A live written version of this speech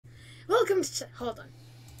Welcome to hold on.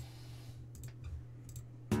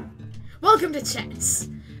 Welcome to Chess.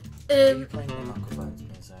 Are you playing the microphones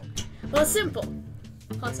music? Well, it's simple.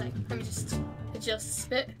 Hold on a sec. Let me just adjust a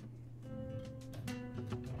bit.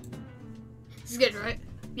 This is good, right?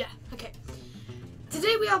 Yeah. Okay.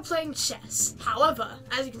 Today we are playing chess. However,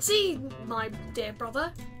 as you can see, my dear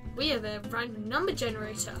brother, we have a random number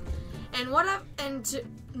generator, and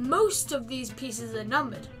most of these pieces are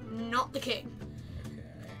numbered, not the king.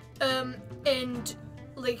 Okay. And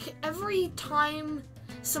like every time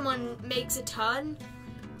someone makes a turn,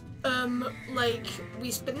 like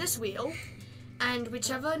we spin this wheel, and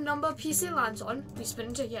whichever number piece it lands on, we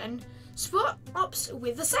spin it again. Split ups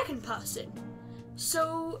with the second person.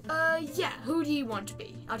 So, yeah, who do you want to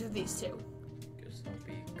be out of these two? Guess I'll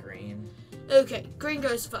be green. Okay, green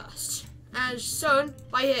goes first, as shown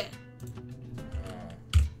by here.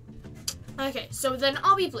 Okay, so then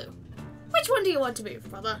I'll be blue. Which one do you want to be,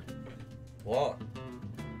 brother? What?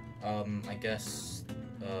 I guess,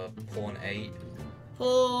 pawn 8.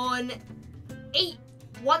 Pawn 8.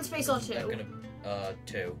 1 space or 2? I'm gonna,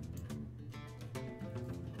 2.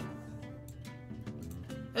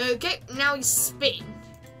 Okay, now we spin.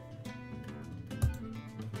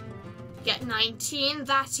 Get 19,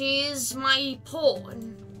 that is my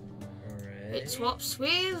pawn. Alright. It swaps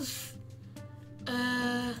with,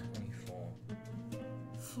 24.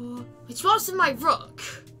 4. It swaps with my rook.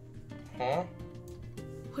 Huh?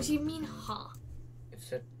 What do you mean, huh? It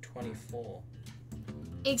said 24.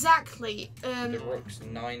 Exactly, The rook's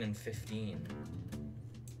 9 and 15.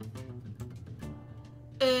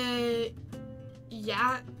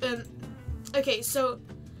 Yeah, okay, so,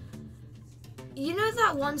 you know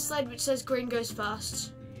that one slide which says green goes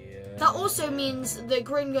first? Yeah. That also means that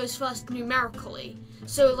green goes first numerically.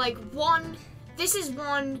 So, like, 1, this is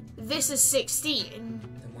 1, this is 16.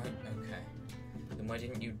 Then why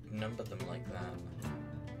didn't you number them like that?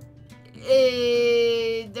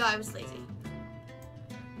 No, I was lazy.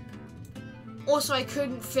 Also, I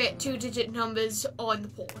couldn't fit 2-digit numbers on the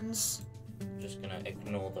pawns. Just gonna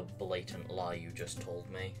ignore the blatant lie you just told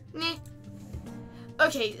me. Meh.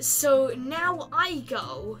 Okay, so now I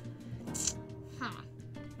go.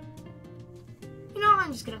 You know,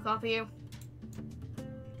 I'm just gonna copy you.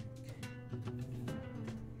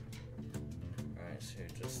 Alright, so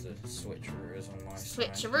just the switcheroos on my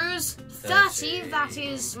side. Switcheroos. 30, that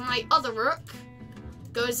is my other rook.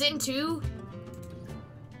 Goes into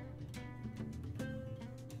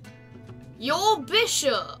your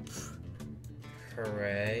bishop.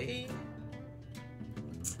 Hooray.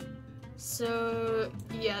 So,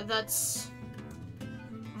 yeah, that's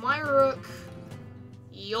my rook,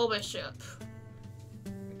 your bishop.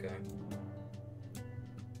 Okay.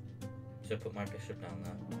 So put my bishop down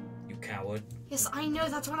there. You coward. Yes, I know,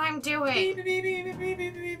 that's what I'm doing.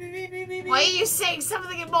 Why are you saying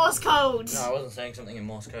something in Morse code? No, I wasn't saying something in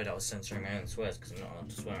Morse code. I was censoring my own swears because I'm not allowed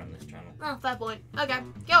to swear on this channel. Oh, fair point. Okay,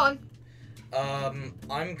 go on.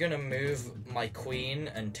 I'm gonna move my queen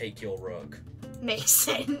and take your rook. Makes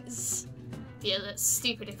sense. Yeah, that's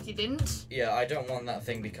stupid if you didn't. Yeah, I don't want that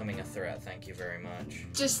thing becoming a threat, thank you very much.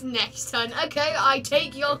 Just next turn. Okay, I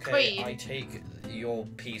take your queen. I take your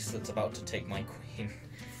piece that's about to take my queen.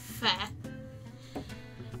 Fair.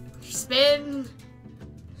 Spin.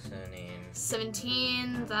 17.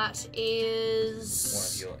 17, that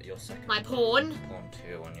is One of your second. my pawn. Pawn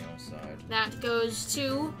 2 on your side. That goes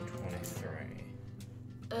to 23.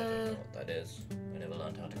 I don't know what that is. I never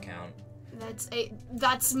learned how to count.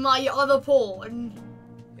 that's my other pawn.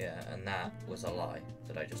 Yeah, and that was a lie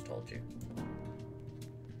that I just told you.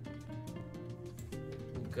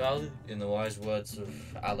 Golly, in the wise words of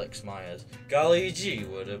Alex Myers, golly gee,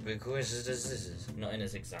 what a big coincidence this is. Not in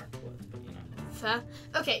his exact words, but you know. Fair.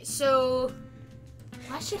 Okay, so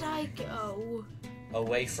where should I go?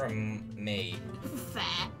 Away from me.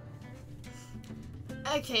 Fair.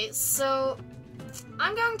 Okay, so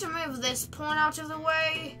I'm going to move this pawn out of the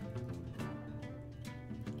way.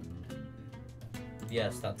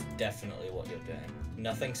 Yes, that's definitely what you're doing.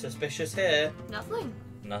 Nothing suspicious here. Nothing.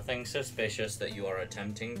 Nothing suspicious that you are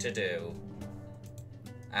attempting to do.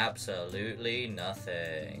 Absolutely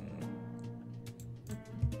nothing.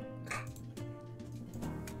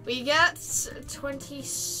 We get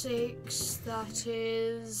 26, that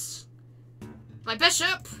is my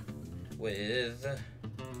bishop. With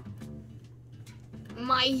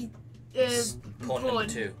My pawn number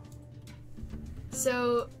 2.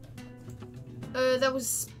 So, that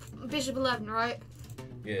was bishop 11, right?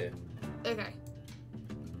 Yeah. Okay.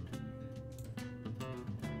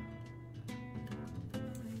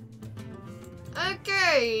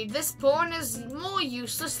 Okay, this pawn is more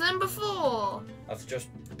useless than before. I've just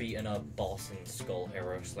beaten a boss in Skull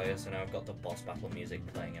Hero Slayer, so now I've got the boss battle music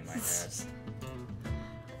playing in my head.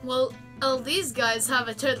 Well, all these guys have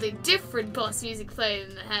a totally different boss music playing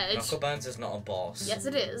in their head. Knucklebones is not a boss. Yes,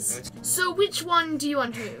 it is. So which one do you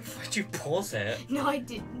want to move? Did you pause it? No, I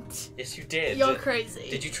didn't. Yes, you did. You're crazy.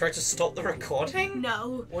 Did you try to stop the recording?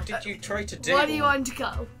 No. What did you try to do? Where do you want to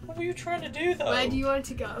go? What were you trying to do, though? Where do you want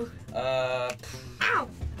to go? Ow!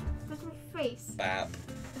 That's my face. Bap.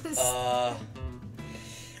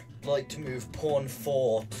 Like to move pawn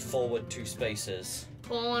 4 forward 2 spaces.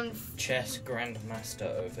 Pawn. Chess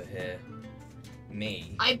Grandmaster over here.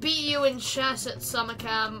 Me. I beat you in chess at summer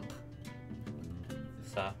camp.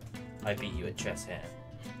 Sir, I beat you at chess here.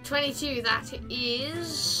 22, that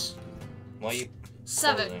is... Why are you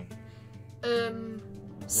 7.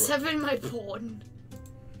 7 my pawn.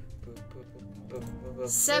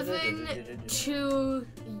 7 to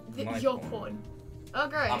your pawn. Oh,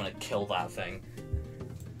 great. I'm gonna kill that thing.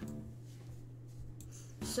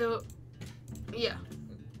 So, yeah.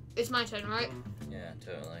 It's my turn, right? Yeah,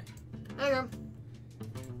 totally. Okay.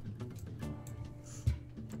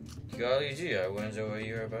 Golly gee, I wonder what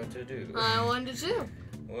you're about to do. I wanted to.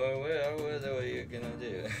 Well, I wonder what you're gonna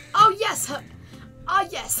do. Oh, yes.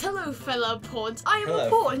 Yes. Hello, fellow pawns. I am Hello. a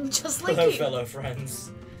pawn, just like Hello, you. fellow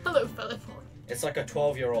friends. Hello, fellow pawn. It's like a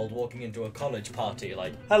 12-year-old walking into a college party,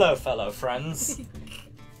 like, hello, fellow friends.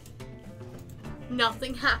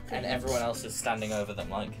 Nothing happened. And everyone else is standing over them,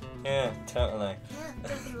 like, yeah, totally. Yeah,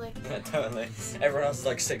 definitely. Yeah, totally. Everyone else is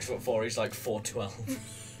like 6'4", he's like 4'12".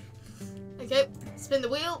 Okay, spin the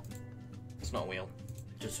wheel. It's not a wheel,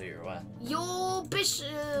 just so you're aware. Your bishop.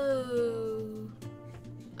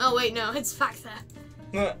 Oh wait, no, it's back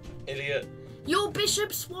there. Idiot. Your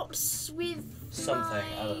bishop swaps with Something,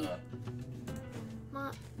 I don't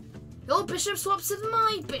know. Your bishop swaps with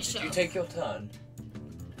my bishop. Did you take your turn?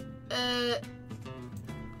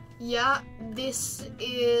 Yeah, this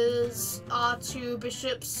is our 2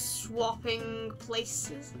 bishops swapping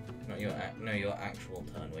places. Not your your actual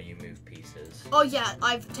turn where you move pieces. Oh yeah,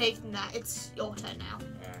 I've taken that. It's your turn now.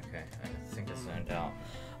 Okay, I think it's zoned out.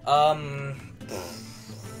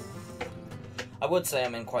 I would say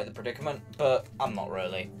I'm in quite the predicament, but I'm not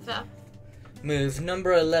really. Fair. Move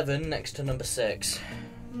number 11 next to number 6.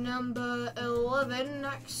 Number 11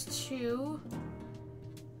 next to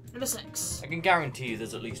number 6. I can guarantee you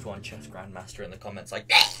there's at least one chess grandmaster in the comments like,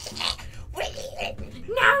 No,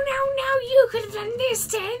 you could have done this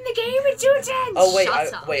to end the game in 2 turns. oh wait,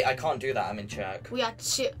 Shut up. I can't do that. I'm in check. We are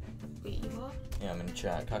 2. Wait, you are? Yeah, I'm in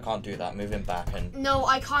check. I can't do that. Move him back and. No,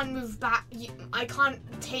 I can't move back. I can't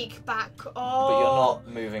take back. Oh. But you're not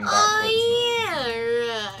moving backwards. Oh yeah,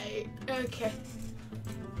 right. Okay.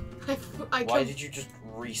 Why did you just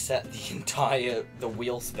reset the entire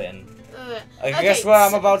wheel spin? Okay, Guess what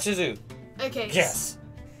I'm about to do. Okay. Guess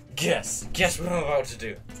what I'm about to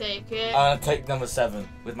do. Take it. Take number 7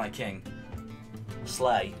 with my king.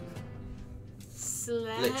 Slay.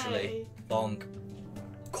 Slay. Literally. Bonk.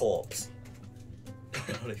 Corpse.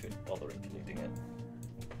 I'm not even bother including it.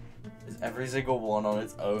 Is every single one on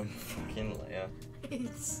its own fucking layer?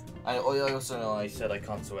 I also know I said I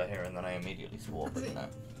can't swear here and then I immediately swore, but no.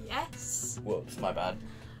 Yes. Whoops, my bad.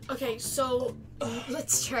 Okay, so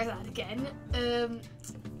let's try that again.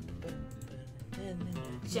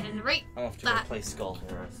 Generate. I'm off to go play Skull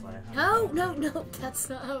Hero Slayer. No, that's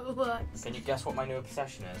not how it works. Can you guess what my new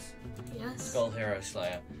obsession is? Yes. Skull Hero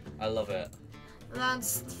Slayer. I love it.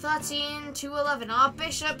 That's 13 to 11. Our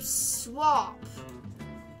bishops swap.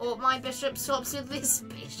 Or my bishop swaps with this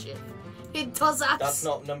bishop. It does that. That's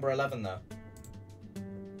not number 11 though.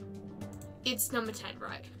 It's number 10,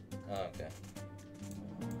 right? Oh, okay.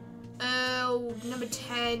 Oh, number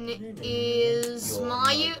 10 is Your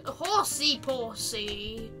my horsey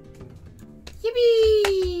porsey.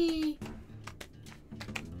 Yippee!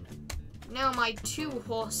 Now my 2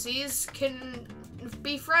 horses can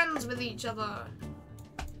be friends with each other.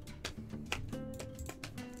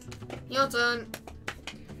 Your turn.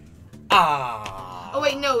 Ah! Oh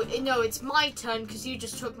wait, no, it's my turn because you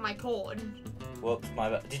just took my pawn. Whoops, my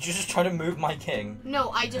bad. Did you just try to move my king? No,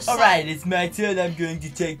 I just said... Alright, it's my turn. I'm going to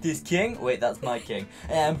take this king. Wait, that's my king.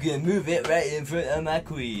 And I'm going to move it right in front of my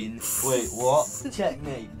queen. Wait, what?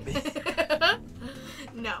 Checkmate.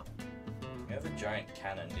 No. You have a giant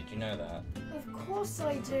cannon. Did you know that? Of course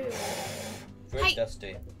I do. Very Hey.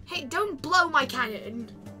 dusty. Hey, don't blow my cannon.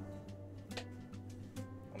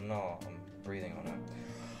 I'm not. I'm breathing on it.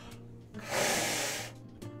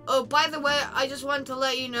 Oh, by the way, I just want to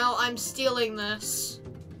let you know I'm stealing this.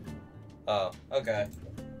 Oh, okay.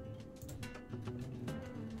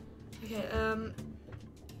 Okay,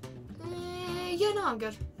 yeah, no, I'm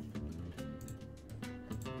good.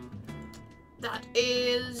 That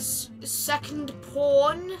is second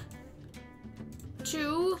pawn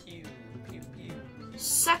to Pew, pew, pew.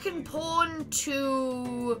 second pawn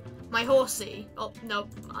to my horsey. Oh no,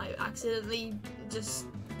 I accidentally just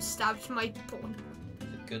stabbed my pawn.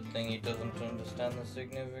 It's a good thing he doesn't understand the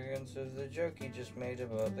significance of the joke he just made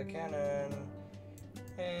about the cannon.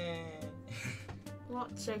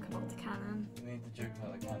 What joke about the cannon? You made the joke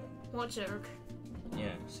about the cannon. What joke?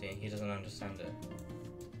 Yeah, see, he doesn't understand it.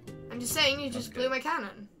 I'm just saying you just blew my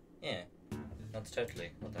cannon. Yeah, that's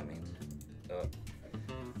totally what that means. So,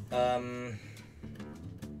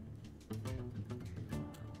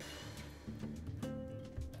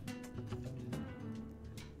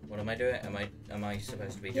 what am I doing? Am I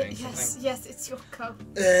supposed to be doing something? Yes, it's your go.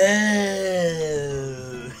 My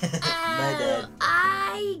bad.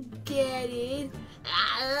 I get it.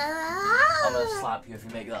 I'm gonna slap you if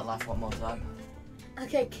you make that laugh one more time.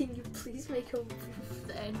 Okay, can you please make a move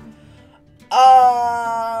then?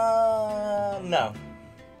 No.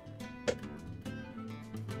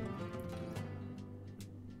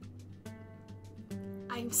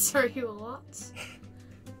 I'm sorry, what?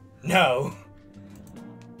 No.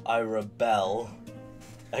 I rebel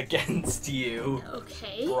against you,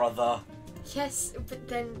 Okay. brother. Yes, but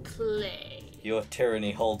then play. Your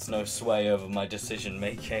tyranny holds no sway over my decision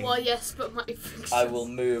making. Well, yes, but my I will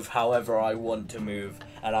move however I want to move,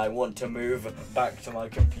 and I want to move back to my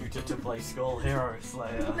computer to play Skull Hero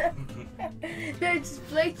Slayer. No, just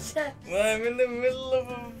play chess. Well, I'm in the middle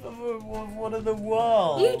of one of the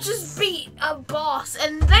worlds. You just beat a boss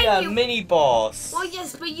and then Yeah, you... mini boss. Well,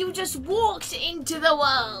 yes, but you just walked into the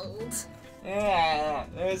world. Yeah,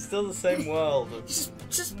 it's still the same world.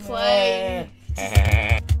 Just play.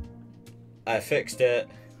 I fixed it.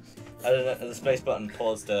 I don't know, the space button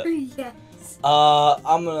paused it. Yes.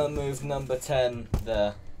 I'm gonna move number 10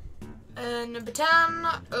 there. Number 10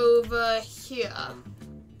 over here.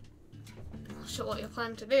 Not sure what you're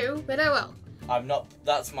planning to do, but I will. I'm not.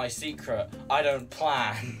 That's my secret. I don't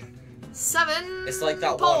plan. 7 It's like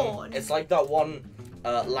that pawn. one. It's like that one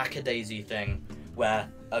lackadaisy thing where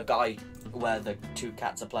where the two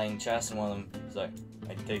cats are playing chess, and one of them is like,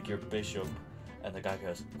 "I take your bishop," and the guy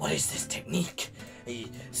goes, "What is this technique?" I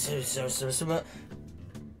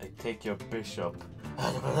take your bishop.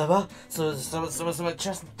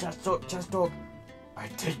 Chess dog. I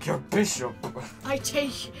take your bishop. I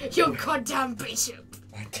take your goddamn bishop.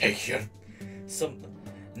 I take your some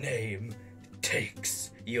name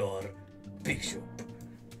takes your bishop.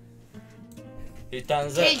 He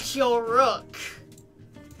turns it. Take your rook.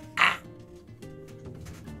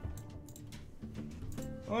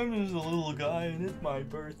 I'm just a little guy and it's my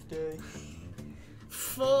birthday.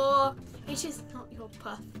 4. It is not your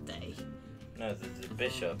birthday. No, the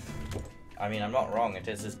bishop. I mean, I'm not wrong. It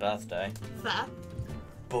is his birthday. Fair.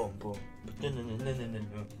 Boom, boom. You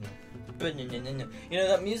know,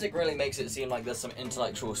 that music really makes it seem like there's some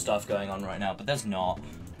intellectual stuff going on right now, but there's not.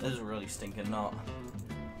 There's really stinking not.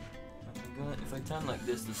 If I turn like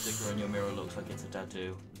this, the sticker on your mirror looks like it's a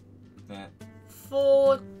tattoo. Yeah.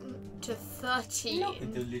 4 to 13. Look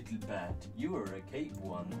at the little bat. You were a cape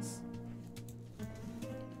once.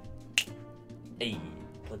 Hey,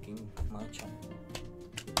 clicking my channel.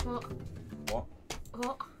 What? What?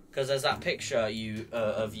 What? Because there's that picture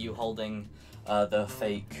of you holding the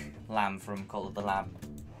fake lamb from Call of the Lamb,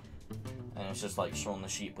 and it's just like Shaun the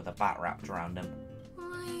Sheep with a bat wrapped around him.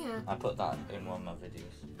 Oh, yeah. I put that in one of my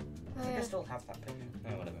videos. I think I Yeah. still have that picture.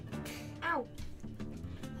 No, whatever. Ow.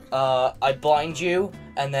 I blind you,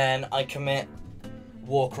 and then I commit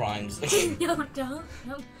war crimes. No, don't.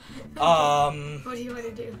 No. What do you want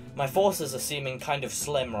to do? My forces are seeming kind of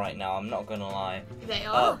slim right now, I'm not gonna lie. They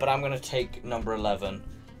are. But I'm gonna take number 11.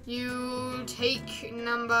 You take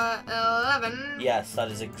number 11. Yes, that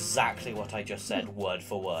is exactly what I just said, word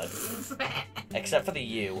for word. Except for the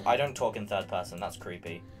U. I don't talk in third person, that's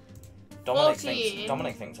creepy. Dominic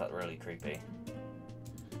 14. thinks that's really creepy.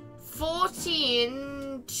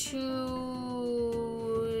 14 to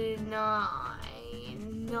 9.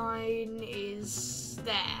 9 is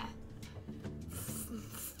there.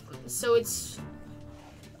 So it's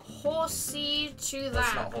horsey to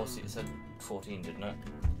That's that. not horsey, it said 14, didn't it?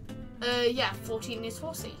 Yeah, 14 is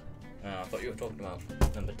horsey. No, I thought you were talking about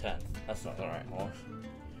number 10. That's not the right horse.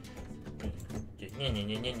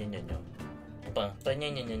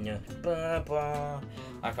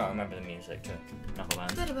 I can't remember the music to Knuckle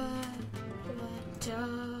Band.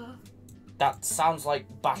 That sounds like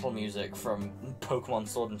battle music from Pokemon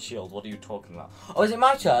Sword and Shield. What are you talking about? Oh, is it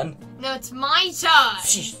my turn? No, it's my turn.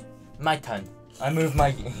 Sheesh. My turn. I move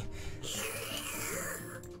my...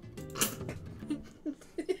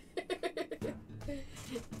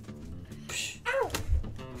 Psh.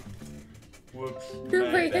 Whoops.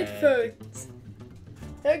 My headphones.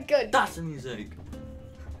 They're good. That's the music.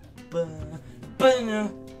 Ba ba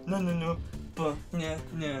no no no no ba no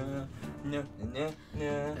no no no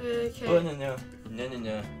no. Okay. Ba no no no no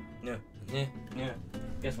no no no no.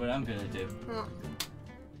 Guess what I'm gonna do? What?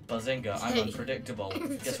 Bazinga, I'm Hey. unpredictable.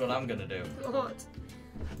 Guess what I'm gonna do? What?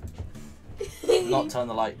 Not turn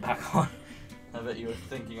the light back on. I bet you were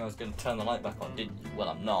thinking I was gonna turn the light back on, didn't you? Well,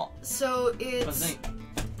 I'm not. So it's.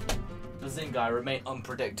 Bazinga, I remain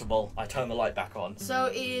unpredictable. I turn the light back on.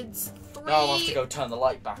 So it's 3. Now I want to go turn the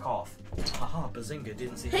light back off. Haha, Bazinga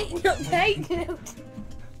didn't see Hey, that no, one. hey, no.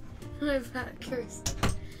 My fat curse.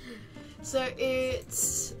 So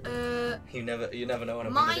it's You never know what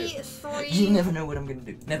I'm my gonna do. 3. You never know what I'm gonna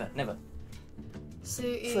do. Never. So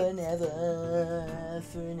it's Forever.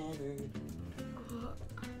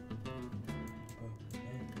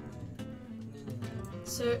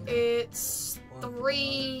 So it's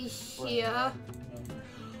 3 here.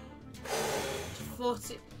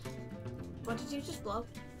 40. What did you just blow?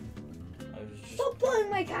 Stop blowing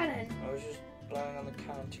my cannon! I was just blowing on the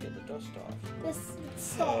can to get the dust off. This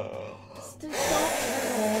stop.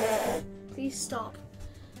 Please stop.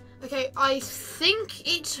 Okay, I think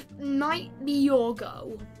it might be your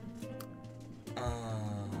go.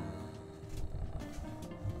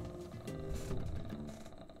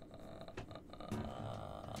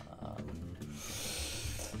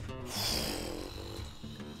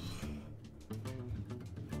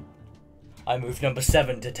 I moved number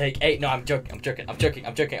 7 to take 8. No, I'm joking.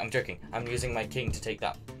 I'm using my king to take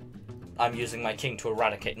that. I'm using my king to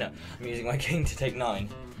eradicate. No, I'm using my king to take 9.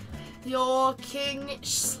 Your king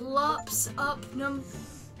slaps up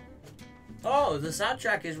Oh, the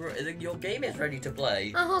soundtrack is. Your game is ready to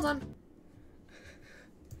play. Oh, hold on.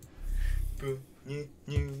 There we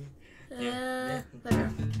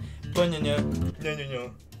go.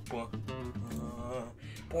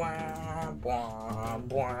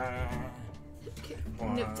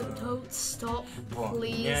 Nip to the toe. Stop,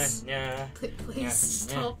 please. Please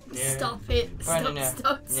stop. Stop it.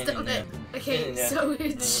 Stop it. Okay, so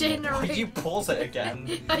it's generating. Why'd you pause it again?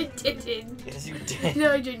 I didn't. Yes, you did.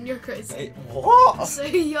 No, I didn't. You're crazy. What? So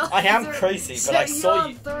you're. I am crazy, but I saw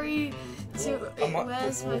you. 3, 2.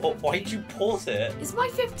 Where's my? Why'd you pause it? Is my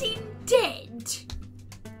 15 dead?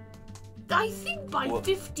 I think my Whoop.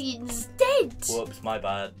 15's dead. Whoops, my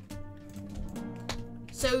bad.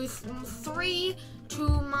 So 3 to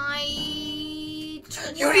my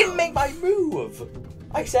 12. You didn't make my move.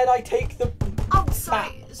 I said I take the Oh, bat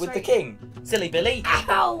sorry. with the king. Silly Billy.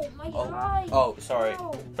 Ow, my eye. Oh, sorry.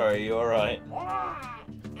 Ow. Sorry, you're alright. Ah,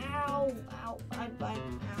 ow, ow, ow.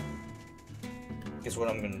 Guess what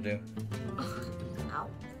I'm gonna do? Ow.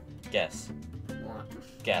 Guess. What?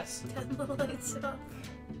 Guess. Turn the lights off.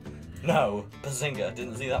 No, Bazinga,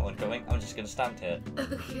 didn't see that one coming. I'm just gonna stand here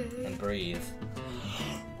Okay. and breathe.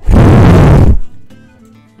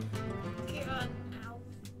 God, ow.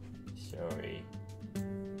 Sorry.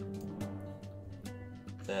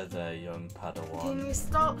 There, young Can Padawan. you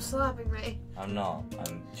stop slapping me? I'm not.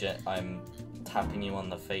 I'm tapping you on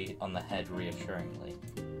the head reassuringly.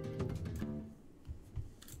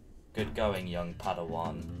 Good going, young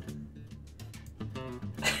Padawan.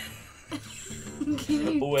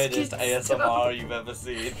 Weirdest ASMR you've ever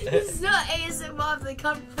seen. It's not ASMR, they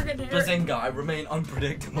can't friggin' hear it. Bazinga, I remain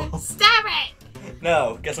unpredictable. Stop it!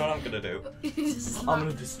 No, guess what I'm gonna do? Stop. I'm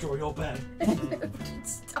gonna destroy your bed.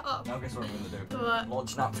 Stop. Now guess what I'm gonna do? What?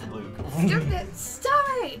 Launch an absolute. Stop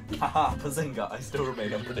it! Haha, Bazinga, I still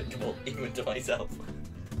remain unpredictable, even to myself.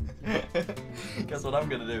 Guess what I'm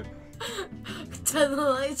gonna do? Turn the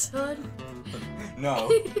lights on. No.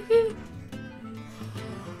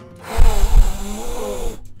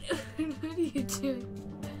 What are you doing?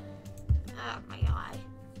 Oh, my eye.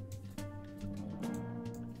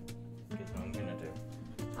 Guess what I'm gonna do?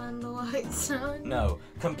 Turn the lights on. No.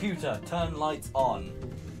 Computer, turn lights on.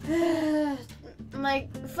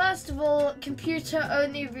 First of all, computer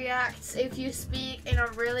only reacts if you speak in a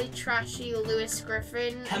really trashy Lewis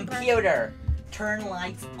Griffin impression. Computer, turn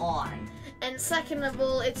lights on. And second of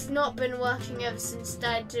all, it's not been working ever since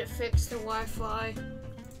Dad fixed the Wi-Fi.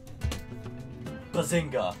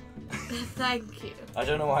 Bazinga. Thank you. I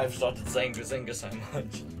don't know why I've started saying Bazinga so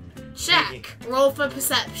much. Check. Roll for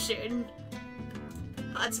perception.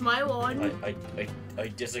 That's my 1. I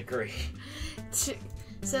disagree. So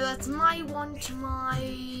that's my 1 to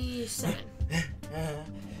my 7. I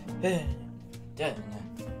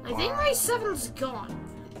think my 7's gone.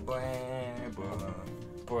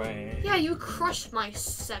 Yeah, you crushed my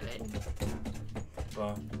 7.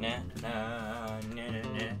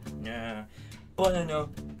 Banana,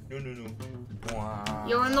 no.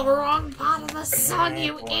 You're in the wrong part of the sun,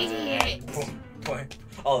 you idiot!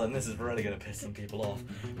 Oh, then this is really gonna piss some people off.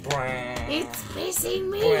 It's pissing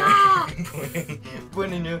me off!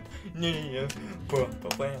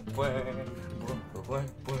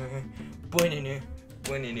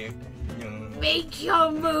 Make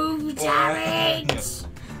your move, damn it!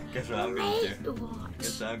 Guess what I'm gonna do? What?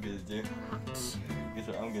 Guess what I'm gonna do? Guess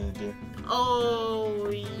what I'm gonna do? Oh,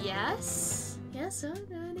 yes? Yes,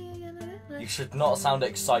 You should not sound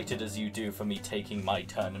excited as you do for me taking my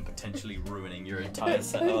turn and potentially ruining your entire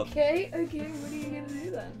setup. Okay, what are you gonna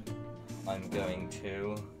do then? I'm going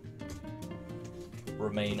to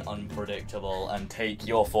remain unpredictable and take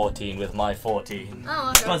your 14 with my 14. Oh,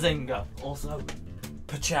 okay. Bazinga! Also,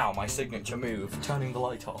 Pachow, my signature move, turning the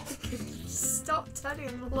light off. Stop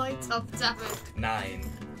turning the light off, damn it. 9.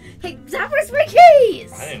 Hey, that was my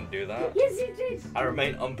keys! I didn't do that. Yes, you did. I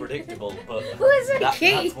remain unpredictable, but Where's my that's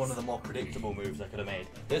keys? one of the more predictable moves I could have made.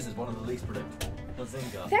 This is one of the least predictable.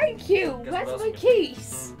 Bazinga. Thank you. Guess what Where's else my we-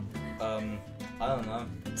 keys? I don't know.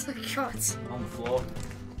 Oh, God. On the floor.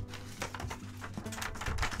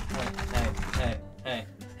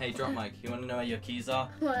 Hey, drop mic. You want to know where your keys are?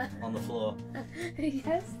 What? On the floor.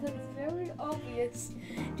 Yes, that's very obvious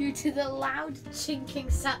due to the loud chinking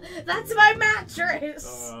sound. That's my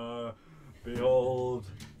mattress! Behold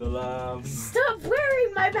the Lamb, Stop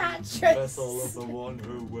wearing my mattress! vessel of the one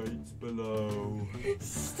who waits below,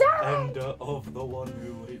 Stop! ender of the one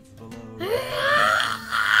who waits below.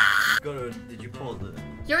 Did you pause it?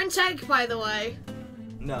 You're in check, by the way.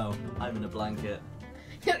 No, I'm in a blanket.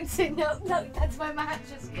 No, that's my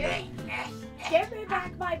mattress. Give me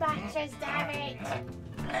back my mattress, damn it!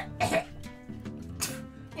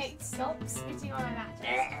 Hey, stop spitting on my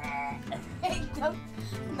mattress. Hey, don't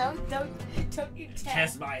you dare.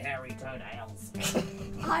 Kiss my hairy toenails.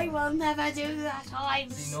 I will never do that.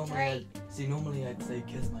 I'm straight. Normally I'd say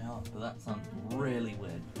kiss my ass, but that sounds really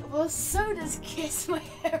weird. Well, so does kiss my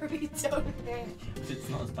hairy toenail. But it's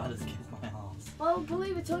not as bad as kiss my ass. Well,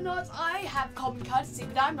 believe it or not, I have common courtesy,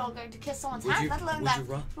 but I'm not going to kiss someone's hand, let alone that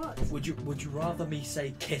foot. Would you rather me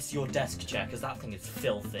say kiss your desk chair? Because that thing is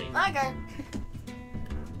filthy. Okay.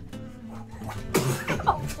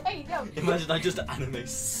 Oh, there you go. Imagine I just anime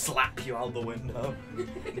slap you out the window.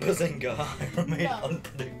 Bazinga, I remain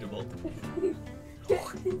unpredictable.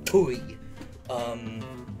 Toy.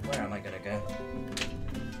 Where am I gonna go?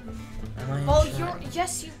 Am I in Well, track?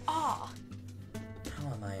 yes, you are.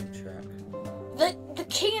 How am I in track? The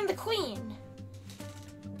king and the queen.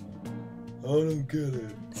 I don't get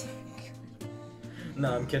it.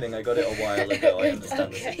 No, I'm kidding. I got it a while ago. I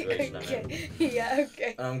understand the situation I'm in. Yeah,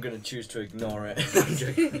 okay. I'm gonna choose to ignore it. I'm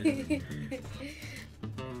joking.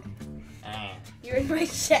 You're in my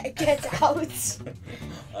shit. Get out.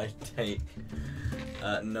 I take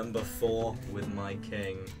number 4 with my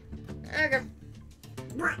king. Okay.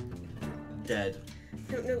 Dead.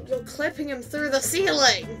 No, you're clipping him through the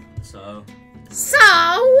ceiling. So. So?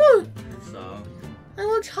 So. I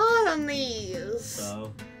worked hard on these.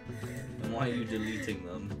 So. And why are you deleting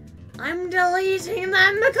them? I'm deleting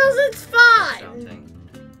them because it's fun. Shouting.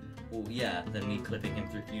 Well, yeah, then me clipping him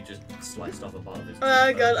through, you just sliced off a part of his cheek.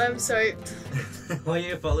 Oh god, I'm sorry. Why are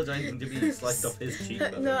you apologizing to me? You sliced off his cheek.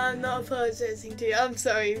 No, I'm not apologizing to you. I'm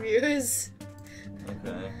sorry, viewers.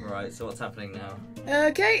 Okay, right, so what's happening now?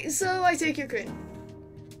 Okay, so I take your queen.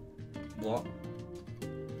 What?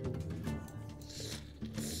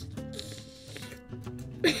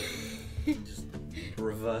 Just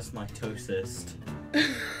reverse mitosis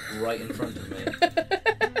right in front of me.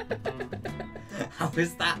 How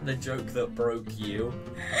is that the joke that broke you?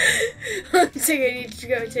 I'm thinking I need to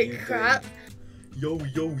go take a crap. Yo,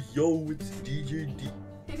 it's DJ D.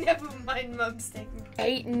 Never mind, Mum's taking.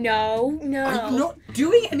 Hey, no. I'm not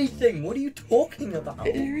doing anything. What are you talking about?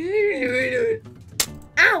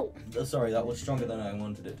 Ow! Sorry, that was stronger than I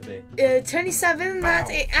wanted it to be. 27.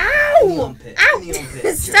 That's Ow. it. Ow! In the armpit, Ow! in the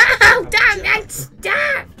armpit. Stop! Damn that!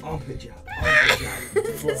 Stop! Armpit jab.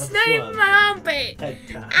 It's not even my armpit. Head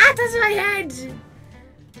tap. Ah, that's my head.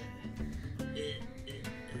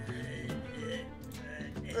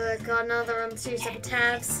 Got another on 2 separate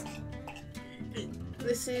tabs.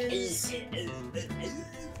 This is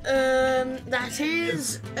that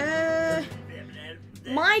is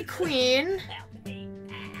my queen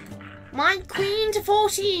to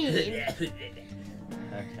 14. Okay,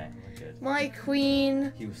 we're good. My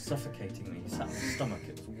queen. He was suffocating me. He sat on his stomach.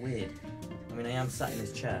 It was weird. I mean, I am sat in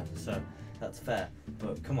his chair, so that's fair.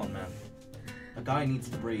 But come on, man. A guy needs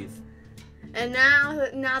to breathe. And now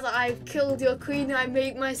that I've killed your queen, I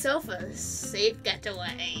make myself a safe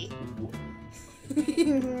getaway.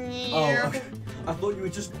 Oh, I thought you were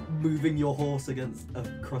just moving your horse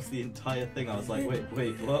across the entire thing. I was like,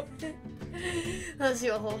 wait, what? That's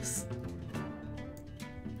your horse.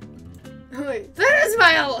 Wait, that is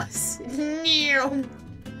my horse! No.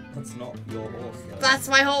 That's not your horse, though. That's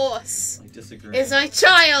my horse! I disagree. It's my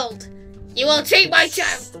child! You will take my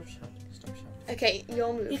child! Stop shouting, stop shouting. Okay,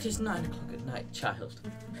 your move. It is 9 o'clock at night, child.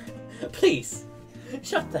 Please,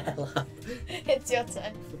 shut the hell up. It's your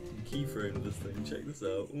turn. Keyframe this thing, check this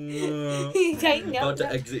out. Okay, no. About to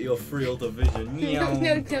exit your field of vision.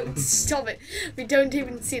 No, stop it. We don't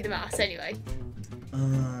even see the mouse anyway.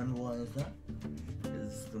 And what is that?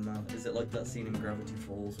 Is it like that scene in Gravity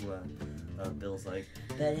Falls where Bill's like,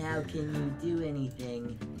 But how can you do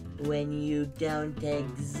anything when you don't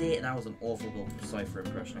exist? that was an awful little Cypher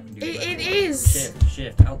impression. I can do It is!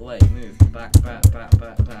 Shift, out the way, move, back, off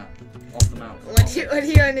the mouse. What do you want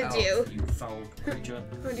to Out, do? you foul creature.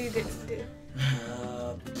 What do you do?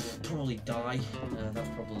 Probably die. That's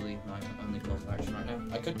probably my only course of action right now.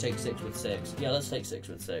 I could take 6 with 6. Yeah, let's take 6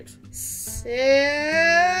 with 6. 6!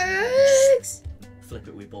 Flip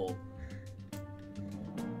it with ball.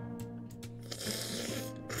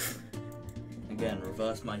 Again,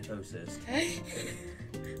 reverse mitosis.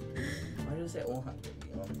 Why does it all have to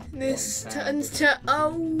be on? This one turns tab? to,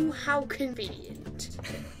 oh, how convenient.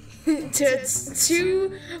 Turns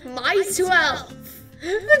to my 12.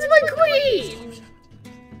 That's my queen!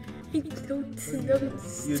 Don't You're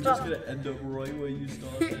just stop. gonna end up right where you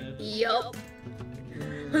started. Yup.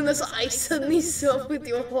 Unless I suddenly stop with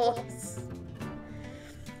your horse.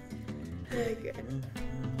 Okay.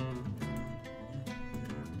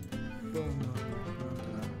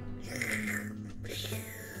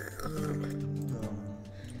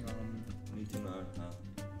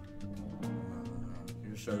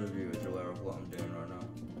 Just so the viewers are aware of what I'm doing right now.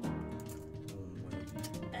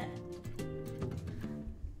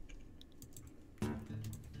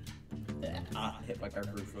 Hit my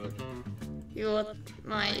kangaroo foot. You're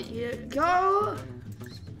my go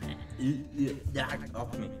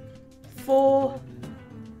Off me. for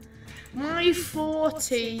my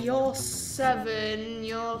 40. You're 7.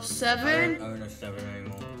 You're I 7. don't own a 7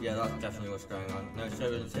 anymore. Yeah, that's definitely what's going on. No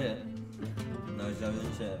 7's here. No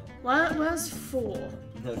 7's here. Where's 4?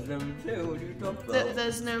 No 7's here. What are you talking about?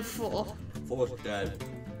 There's no 4. 4's dead.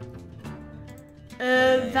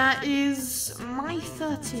 That is my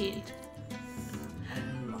 13.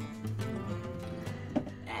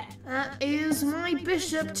 That is my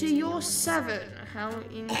bishop to your 7. How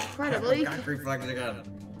incredibly. Reflex again.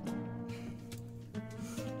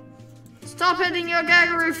 Stop hitting your gag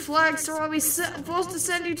reflex or I'll be forced to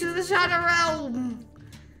send you to the Shadow Realm.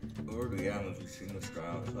 Already am if you've seen this guy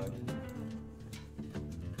outside.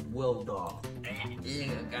 Well done.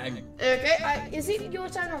 Okay, is it your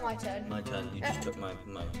turn or my turn? My turn. You just took my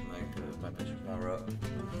bishop power up.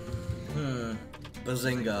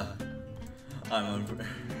 Bazinga. I'm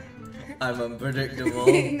unpredictable.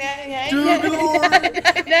 No.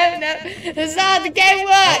 That's not how the game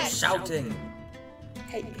works. Shouting.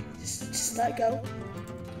 Hey, just let go.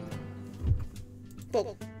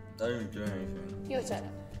 Boom. I didn't do anything. Your turn.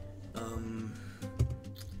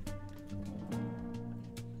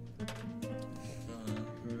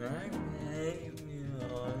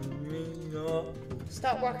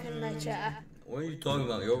 Stop rocking my chair. What are you talking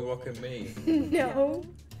about? You're rocking me. No,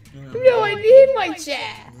 I need my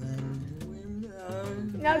chair.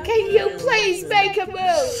 Now, can you please make a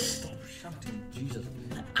move? Stop shouting, Jesus.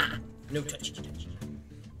 No touch.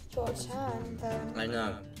 Your turn, then. I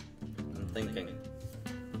know. I'm thinking.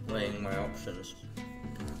 Weighing my options.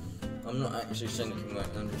 I'm not actually thinking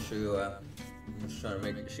like I'm just trying to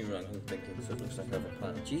make it seem like I'm thinking so it looks like I have a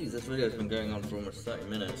plan. Jeez, this video's been going on for almost 30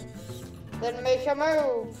 minutes. Then make a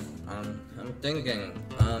move. I'm thinking.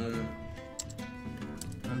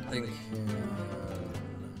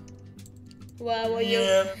 Where were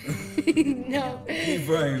you? No.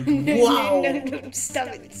 Keyframe. No, stop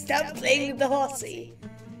it. Stop playing with the horsey.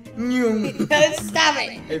 No, stop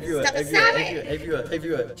it. Hey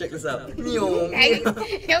viewer, check this out. Hey, nope.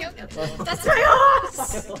 That's my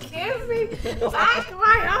horse. Give me back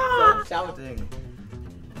my horse. Stop shouting.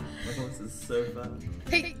 My horse is so fat.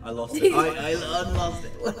 Hey. I lost it. I unlost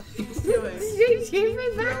it. What are you doing? Give me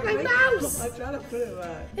back my mouse. I'm trying to put it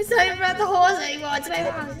back. It's not even about the horse anymore. It's my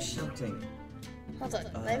mouse. Shouting. Hold on.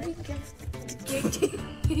 Let me give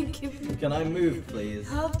me. Can I move, please?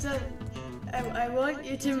 Hold on. I want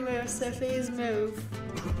you to move, so please move.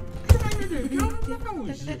 What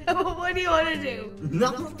do you want to do? No,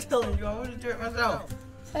 I'm telling you, I want to do it myself.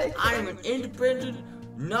 I am an independent,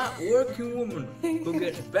 not working woman who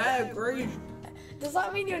gets bad grades Does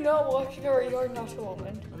that mean you're not working or you're not a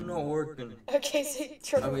woman? I'm not working. Okay, so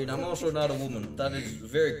you're... I mean, I'm also not a woman. That is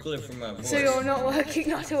very clear from my voice. So you're not working,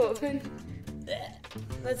 not a woman?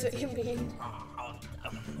 That's what you mean.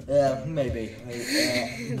 Yeah, maybe.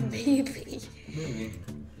 Maybe.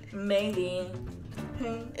 Maybe.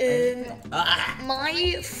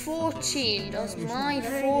 My 14. Does my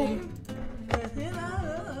 4...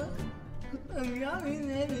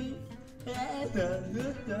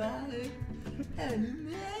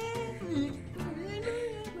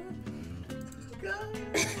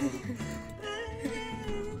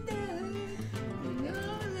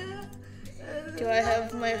 Do I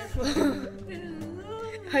have my 4?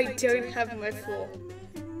 I don't have my 4.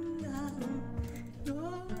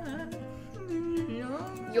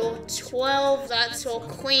 You're 12, that's your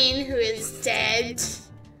queen who is dead.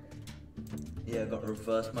 Yeah, I got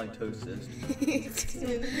reverse mitosis.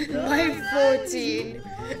 My 14.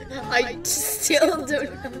 I still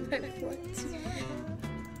don't have my 14.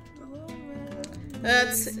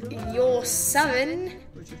 That's your 7.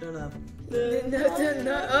 What you don't have?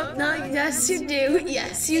 No, yes you do,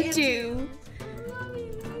 yes you do.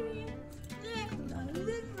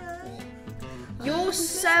 You're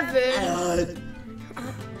 7.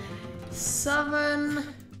 7.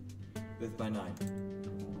 With my 9.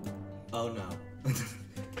 Oh no.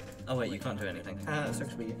 Oh wait, you can't do anything. So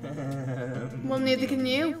sweet. Well, neither can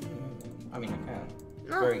you. I mean, I can.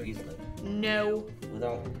 No. Very easily. No.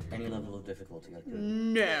 Without any level of difficulty. I could.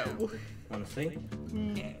 No. Wanna see?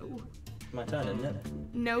 No. My turn, isn't it?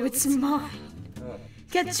 No, it's mine. Oh.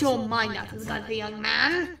 Get your mind out of the gutter, young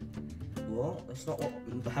man. What? That's not what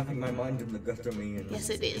having my mind in the gutter means. Yes,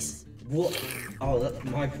 it is. What? Oh, that's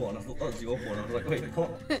my pawn. I thought that was your pawn. I was like, wait, what?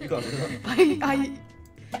 You can't do that.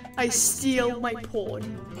 I steal my pawn.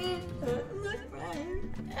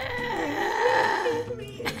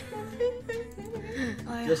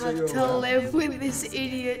 I Just so have you're to aware. live with this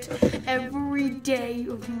idiot every day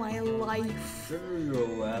of my life. Sure, you're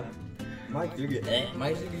aware. My singing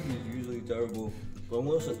is usually terrible. But I'm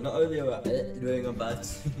also not only about doing a bad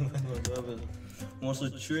scene, I'm also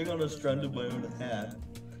chewing on a strand of my own hair.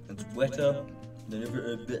 It's wetter than if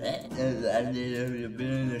it had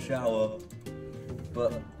been in the shower.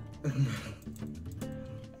 But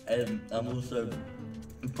I'm also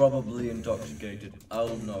probably intoxicated. I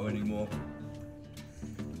don't know anymore.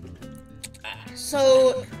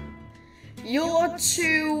 So, you're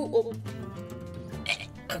too...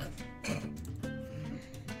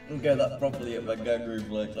 Get that properly at my gag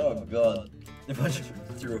reflex. Oh god. If I just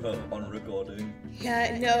threw her on recording.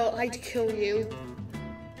 Yeah, no, I'd kill you.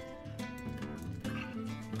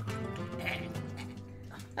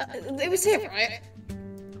 It was him, right?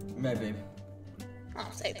 Maybe.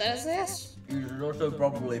 I'll take that as this. You should also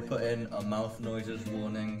probably put in a mouth noises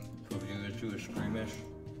warning for viewers who are squeamish.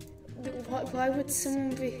 Why would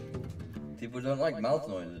someone be... People don't like mouth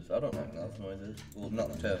noises. I don't like mouth noises. Well,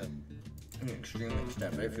 not to an extreme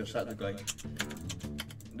extent, but if you're sat there going,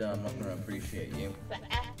 then I'm not going to appreciate you.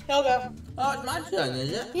 He'll go. Oh, it's my turn,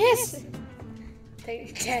 is it? Yes!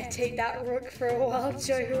 Take that rook for a wild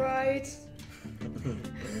joyride.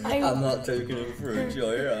 I'm not taking him for a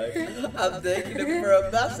joyride. I'm taking him for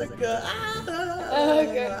a massacre.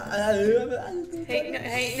 Okay.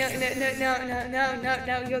 Hey, no,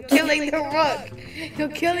 you're killing the rook. You're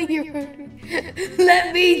killing your rook.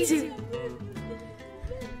 Let me do.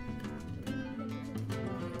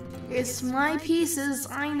 It's my pieces.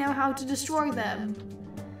 I know how to destroy them.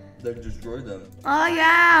 Then destroy them. I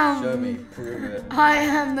am. Show me. Prove it. I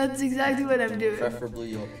am. That's exactly what I'm doing. Preferably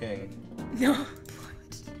your king. No.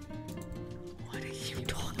 What are you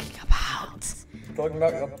talking about? Talking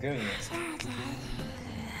about your king.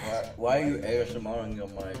 Why are you ASMRing your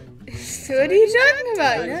mic? So what are you talking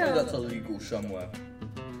about Pretty sure now? that's illegal somewhere.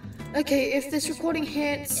 Okay, if this recording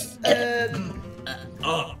hits,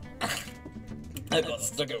 Oh. I got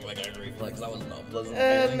stuck at my gag reflex. That was not a pleasant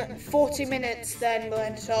feeling. 40 minutes, then we'll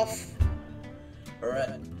end it off.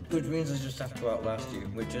 Alright, which means I just have to outlast you,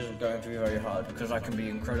 which isn't going to be very hard because I can be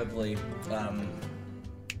incredibly,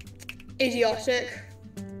 Idiotic.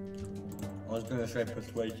 I was going to say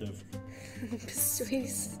persuasive.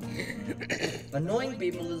 Persuasive. Annoying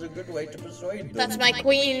people is a good way to persuade them. That's my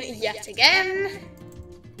queen yet again.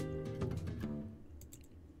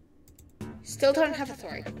 Still don't have a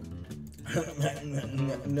 3.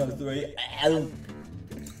 No, 3.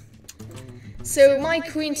 So my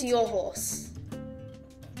queen to your horse.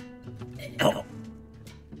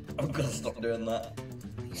 I'm gonna stop doing that.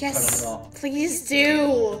 Yes, I'm not. please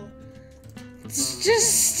do.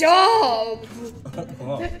 Just stop.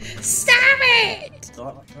 What? Stop it.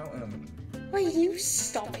 Stop shouting. Will you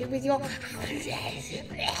stop it with your... What?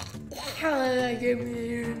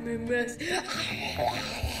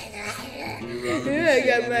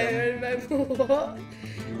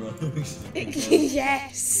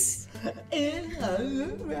 Yes.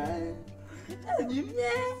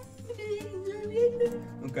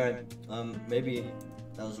 Okay, maybe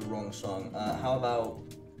that was the wrong song. How about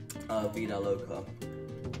Vida Loca?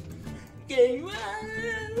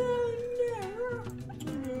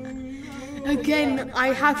 Again, I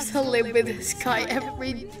have to live with this guy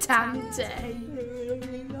every damn day.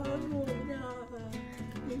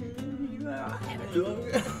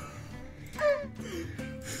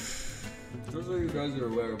 Just so you guys are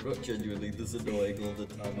aware, I'm not genuinely this annoying all the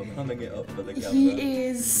time. I'm hamming it up for the camera. He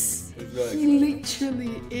is. It's very He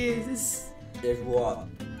literally is. Is what?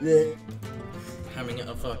 Hamming it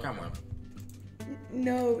up for the camera?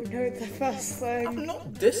 No, the first thing. I'm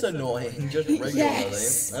not this annoying, just regularly.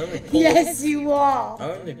 Yes. I only pull Yes, you are.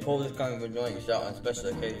 I only pull this kind of annoying shout on special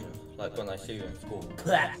occasions, like when I see you in school.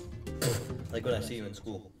 Like when I see you in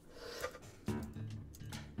school.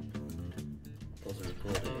 Pause the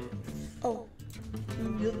recording. Oh.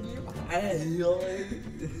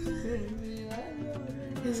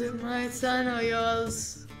 Is it my turn or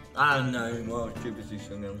yours? I don't know anymore, too busy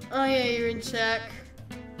singing. Oh yeah, you're in check.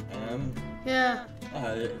 Yeah.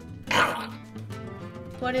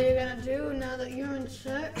 What are you gonna do now that you're in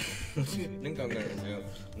check? I think I'm gonna do?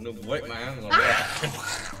 I'm gonna wipe my hands on that.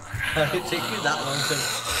 How did it take you that long to...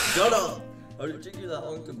 Shut up! How did it take you that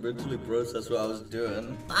long to mentally process what I was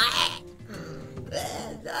doing?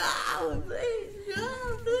 No, please, no,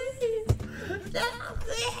 please. No,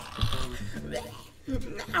 please. No.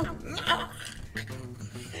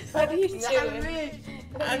 What are you doing?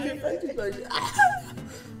 I'm defending myself.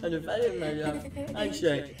 I'm defending myself.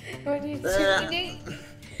 Handshake. What are you doing?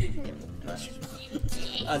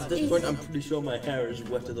 At this point, I'm pretty sure my hair is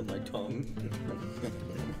wetter than my tongue.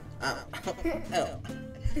 Ow. Ow.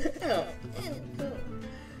 Ow.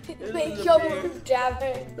 Make your move, damn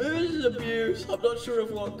it. This is abuse. I'm not sure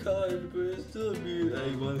of what kind, but it's still abuse. Hey,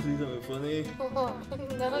 you want to see something funny? Oh, no,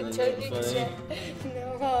 Something don't do funny? that.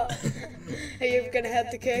 No. Are you gonna have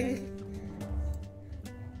the king?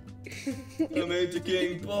 I made the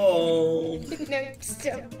king bald. No,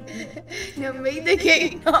 stop. No, make the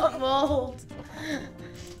king not bald.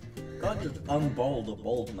 Can't just unbold a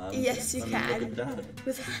bald man. Yes, you I mean, can. Look at Dad.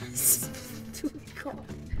 With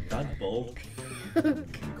Dad's bald. You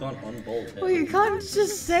can't unbold him. Well, you can't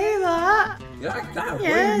just say that. Yeah, I can. Yeah, what do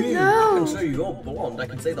you mean? no. I can say you're blonde. I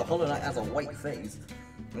can say the Hollow Knight has a white face.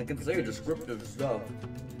 I can say descriptive stuff.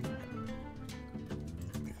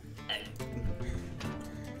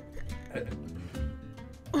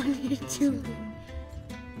 What are you doing?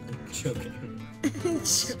 I'm joking.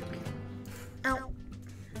 Joking. Ow.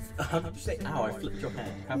 How did you say ow? I flipped your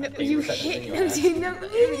hand. How No, about you set this in hit. your No, hand?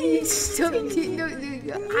 you stop. No,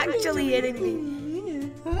 you're actually hitting me.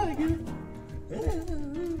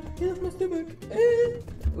 Here's my stomach.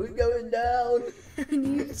 We're going down.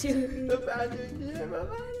 You too.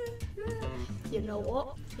 You know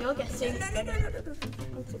what? You're getting.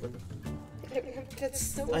 That's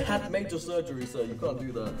so. I had major surgery, so you can't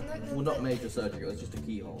do that. Well, not major surgery, it was just a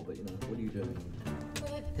keyhole, but you know, what are you doing?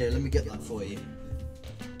 Here, let me get that for you.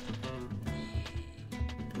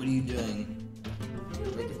 What are you doing?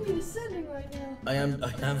 You're descending right now. I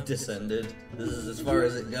have descended. This is as far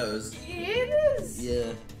as it goes. It is.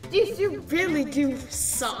 Yeah. You really do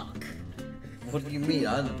suck. What do you mean?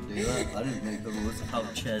 I didn't do that. I didn't make the rules of how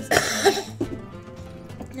chairs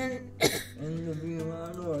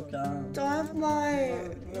Do I have my?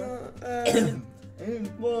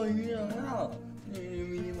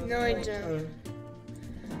 No, I don't.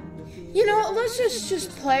 You know what? Let's just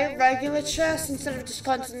play regular chess instead of just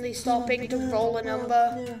constantly stopping to roll a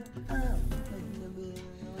number. I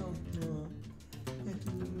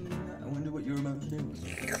wonder what you're about to do.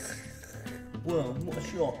 Well, what a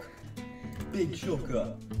shock. Big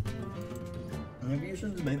shocker. Maybe you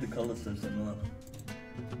should have made the colours so similar.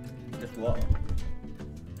 Guess what?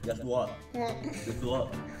 Guess what? What? Guess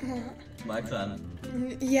what? My turn.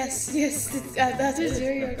 Yes, that is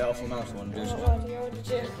your. Get off the mouse one, just. What did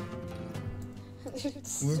you?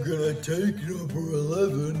 We're gonna take number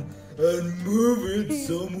 11 and move it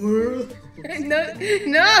somewhere. No,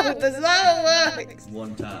 that's not how it works.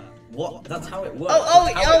 One tap. What? That's how it works.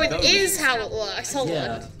 It is how it works. Hold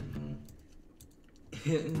Yeah. on.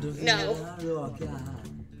 No.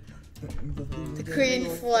 The queen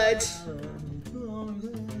fled.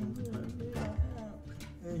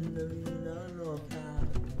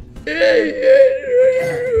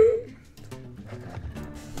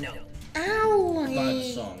 No. Ow! Bad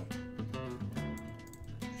song.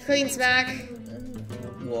 brains back.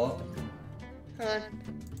 What? Hold on.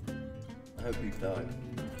 I hope you die.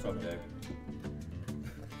 Someday.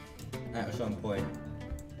 At some point.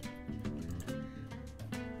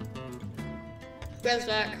 Brains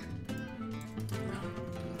back.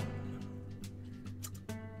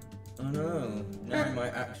 Oh no. Now I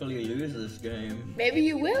might actually lose this game. Maybe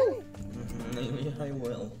you will. Maybe I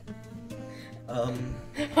will. I'm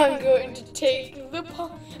going to take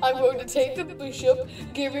the bishop,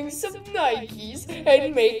 give him some Nikes,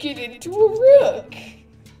 and make it into a rook.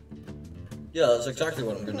 Yeah, that's exactly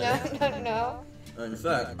what I'm gonna do. No. In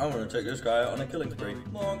fact, I want to take this guy on a killing spree.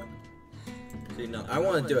 Monk. See, no, I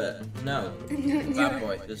want to do it. No. Bad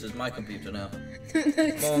boy, this is my computer now.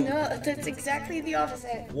 That's Monk. not. That's exactly the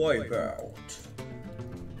opposite. Wipe out.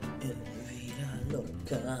 Vida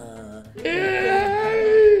loca.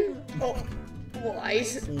 Oh,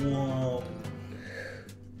 wise. Whoa.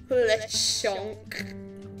 Let's shonk.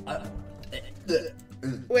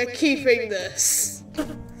 We're keeping this.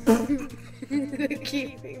 We're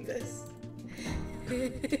keeping this.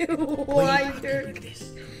 Why, Dirk?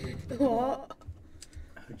 What?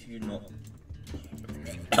 How do you not?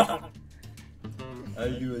 How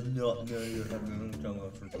do you not know you're having a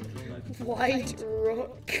tongue for something like that? White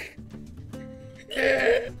rook.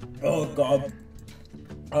 Oh god.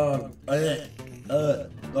 Oh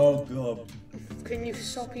god. Can you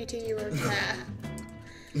stop eating your own hair?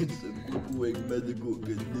 It's a quick medical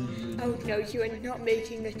condition. Oh no, you are not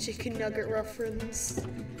making a chicken nugget reference.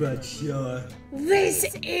 But sure. This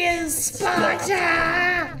is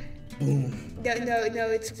Sparta! Boom. No,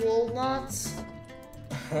 it's Walmart.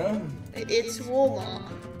 Huh? It's Walmart.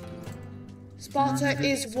 Sparta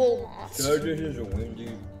is Walmart. So this is a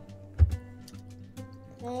windy.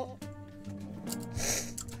 What?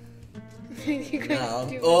 You're Now, going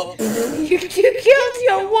to do oh. You killed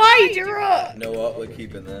your white rook! You know what? We're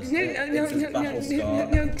keeping this.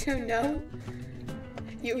 No.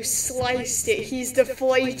 You sliced it. He's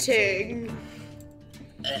deflating.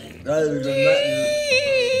 That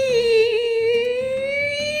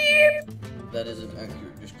is an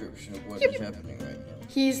accurate description of what is happening right now.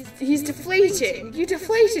 He's deflating. You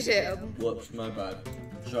deflated him. Whoops, my bad.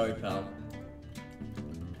 Sorry, pal.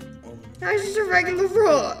 That's just a regular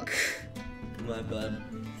rook. My bad.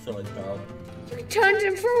 Sorry, pal. You turned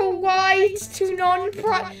him from a white to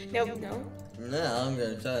non-pri. No. Now I'm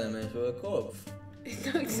gonna turn him into a corpse.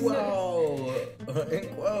 No. Whoa!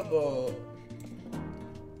 Incredible!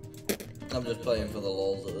 I'm just playing for the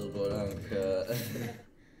lols at this point, I don't care.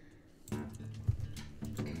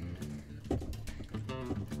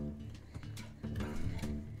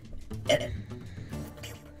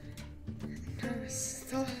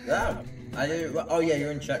 Stop. Oh yeah,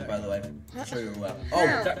 you're in check by the way. Show you well. Oh,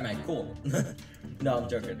 No. checkmate, cool. No, I'm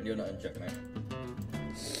joking. You're not in checkmate.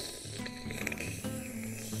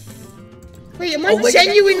 Wait, am I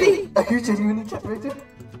genuinely? Are you genuinely checkmated?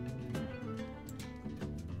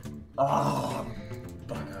 Ah,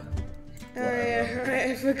 bugger. Oh yeah,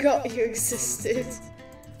 right. I forgot you existed.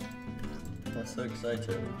 I'm so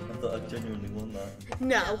excited. I thought I genuinely won that.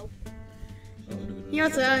 No. Your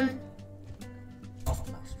turn.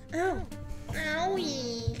 Oh.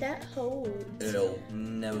 Owie, that holds. It'll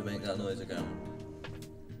never make that noise again.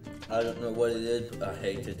 I don't know what it is, but I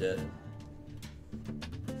hated it.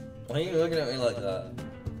 Why are you looking at me like that?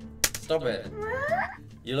 Stop it.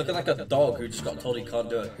 You're looking like a dog who just got told he can't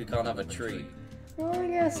do it, who can't have a treat. Oh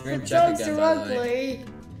yes, You're the in check dogs again, are by the ugly.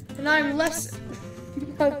 And I'm less You're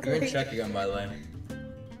in ugly. check again, by the way.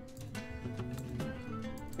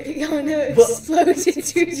 Oh no, it exploded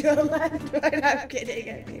to your left. Right, I'm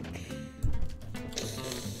kidding.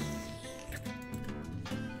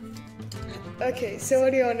 Okay, so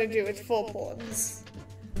what do you want to do with 4 pawns?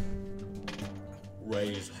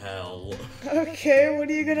 Raise hell. Okay, what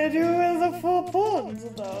are you gonna do with the 4 pawns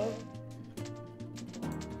though?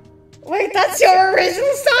 Wait, that's your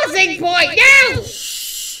original starting point! No!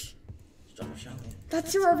 Stop shouting.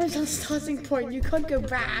 That's your original starting point, you can't go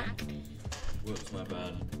back. Whoops, my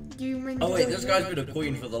bad. You mean Oh wait, this guy's been a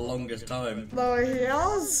queen for the longest time. lower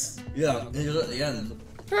heels? Yeah, he's at the end.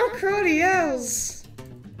 Oh, cruddy heels!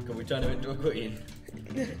 Can we turn him into a queen?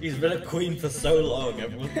 He's been a queen for so long.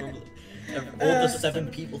 Everyone's probably, all the 7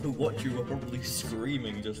 people who watch you were probably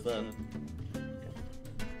screaming just then.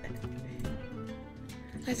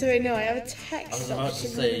 I don't know, I have a I text was about to option.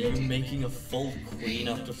 say, are you making a full queen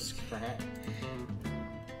out of scrap?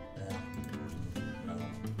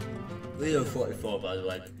 Video 44, by the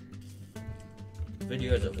way.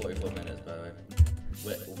 Video is at 44 minutes, by the way.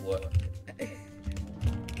 Wait, what?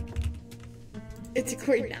 It's a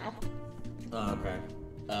queen now. Oh, okay.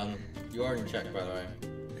 You are in check, by the way.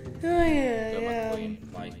 Oh yeah, Go my yeah. queen,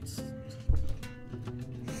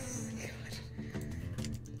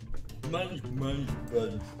 Munch, munch,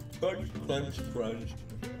 crunch, crunch, crunch, crunch.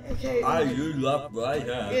 Okay. You love right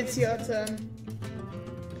hand. It's your turn.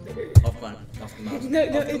 Off the mouse. No,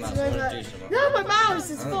 Off the it's mouse. my I wanna mouse. do something. No, my mouse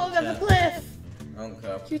is I don't falling off care. a cliff. I don't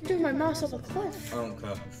care. You threw my mouse off a cliff. I don't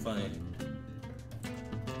care. It's funny.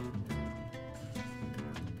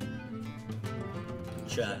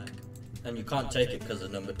 Check. And you can't take it because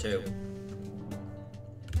of number 2.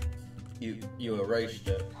 You erased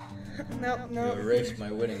it. No, You no. erased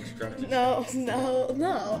my winning strategy. No.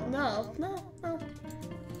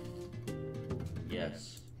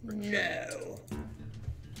 Yes. No.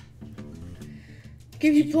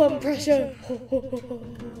 Give you blood pressure.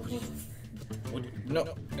 What?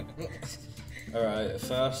 No. Alright,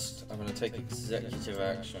 first I'm gonna take executive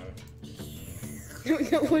action.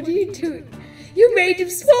 What are you doing? You made him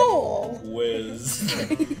small. Whiz.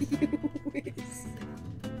 You whiz.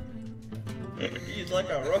 He's like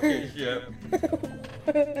a rocket ship.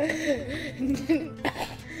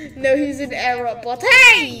 No, he's an air robot.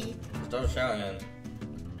 Hey! Stop shouting.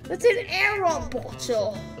 That's an air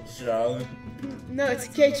bottle. Shout. No, it's a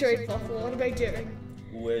Gatorade bottle. What am I doing?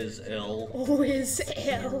 Whiz ill. Whiz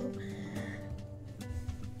L.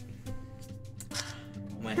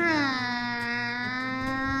 My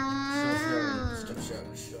Stop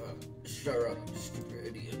shouting. Shut up, stupid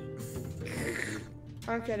idiot.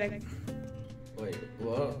 I'm kidding. Wait,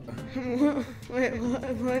 what? Wait,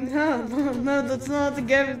 what? No, that's not the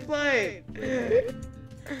game we play.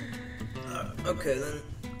 Okay then.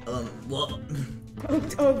 What?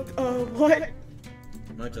 What?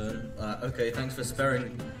 My turn. Okay, thanks for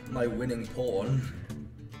sparing my winning pawn.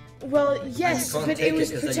 Well, yes, can't but take it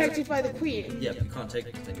was it 'cause then protected by the queen. Yeah, you can't take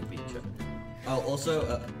it because then you'll beat it. Oh,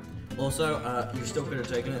 also, you still could have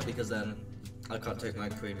taken it because then I can't take my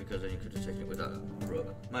queen because then you could have taken it with that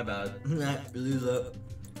rook. My bad. Nah, loser. Your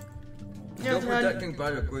Still turn. protecting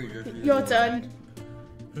by the queen. just Your loser. turn.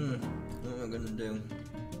 What am I gonna do?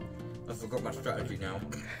 I forgot my strategy now.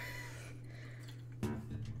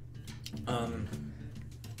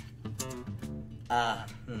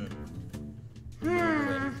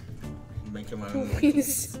 Making my own.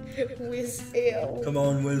 Whiz L. Come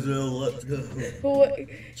on, Wizzle, let's go. What?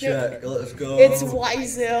 Check, let's go. It's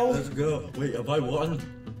Wizel. Let's go. Wait, have I won?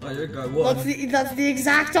 I think I won. That's the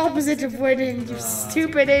exact opposite of winning, you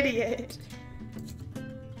stupid idiot.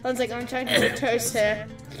 One second, I'm trying to make toast here.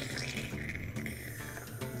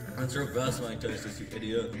 Let's reverse my toasters, you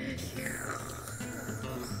idiot.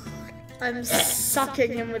 I'm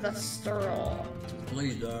sucking him with a straw.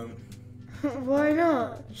 Please don't. Why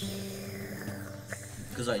not?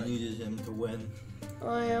 Because I needed him to win.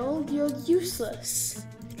 Well, you're useless.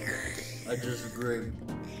 I disagree.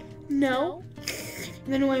 No.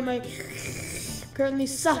 Then why am I currently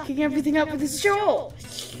sucking everything up with a straw?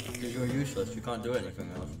 Because you're useless, you can't do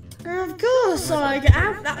anything else. Of course, like,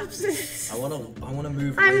 I wanna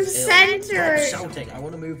move I'm Wiz ill. centered. Stop shouting, I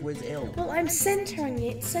wanna move Wiz ill. well, I'm centering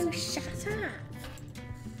it, so shut up.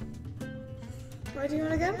 Where do you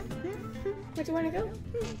want to go? Where do you want to go?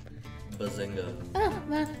 Bazinga. Oh,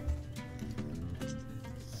 well.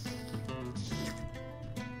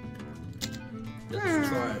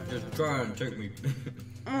 Just try and take me.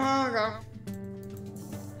 Oh, God.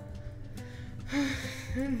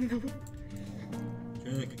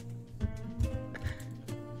 Check.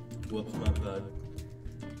 Whoops, my bad.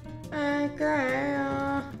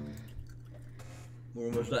 Okay, We're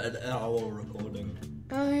almost at an hour recording.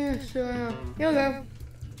 oh yeah, sure. You'll go.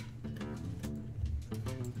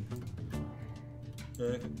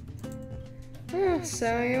 Check. Oh,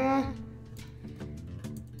 so you are.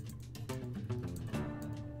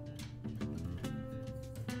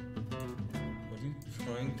 What are you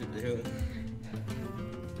trying to do?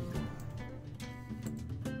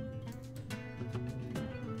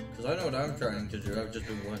 Because I know what I'm trying to do. I've just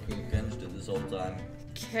been working against it this whole time.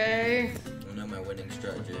 Okay. I know my winning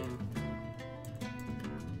strategy.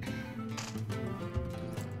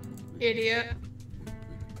 Idiot.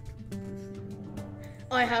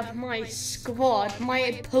 I have my squad,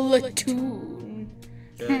 my platoon.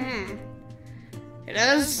 Check. It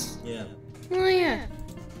is? Yeah. Oh yeah.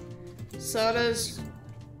 So it is.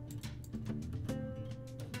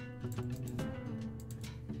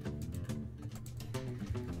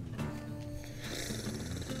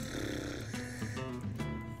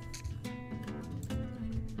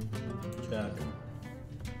 Check.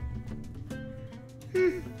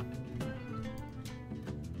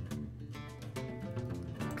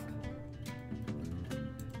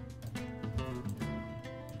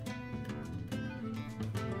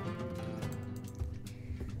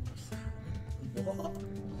 What?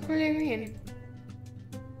 What do you mean?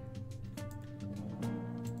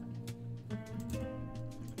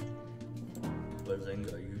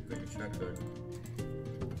 Bazinga, you've been shackled.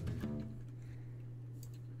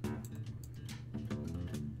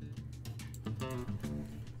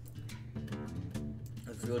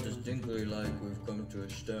 I feel distinctly like we've come to a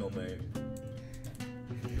stalemate.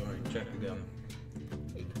 Do you want to check again?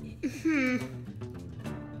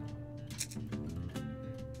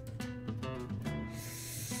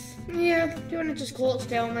 Yeah, do you want to just call it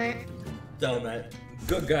stalemate? Stalemate.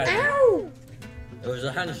 Good guy. Ow! It was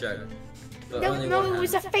a handshake. But No, only no, one it hand.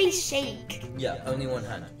 was a face shake. Yeah, only one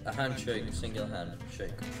hand. A handshake, a single hand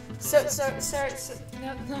shake. So,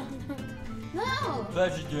 no. No!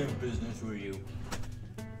 Pleasure doing business with you.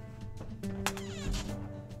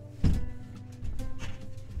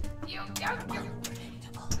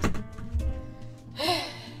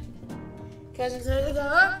 Guys, enjoy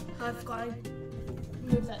that. I've got to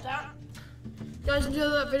move that down. Guys, enjoy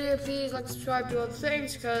that video. Please like, subscribe, do all the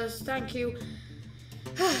things, because thank you.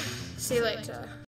 See you later.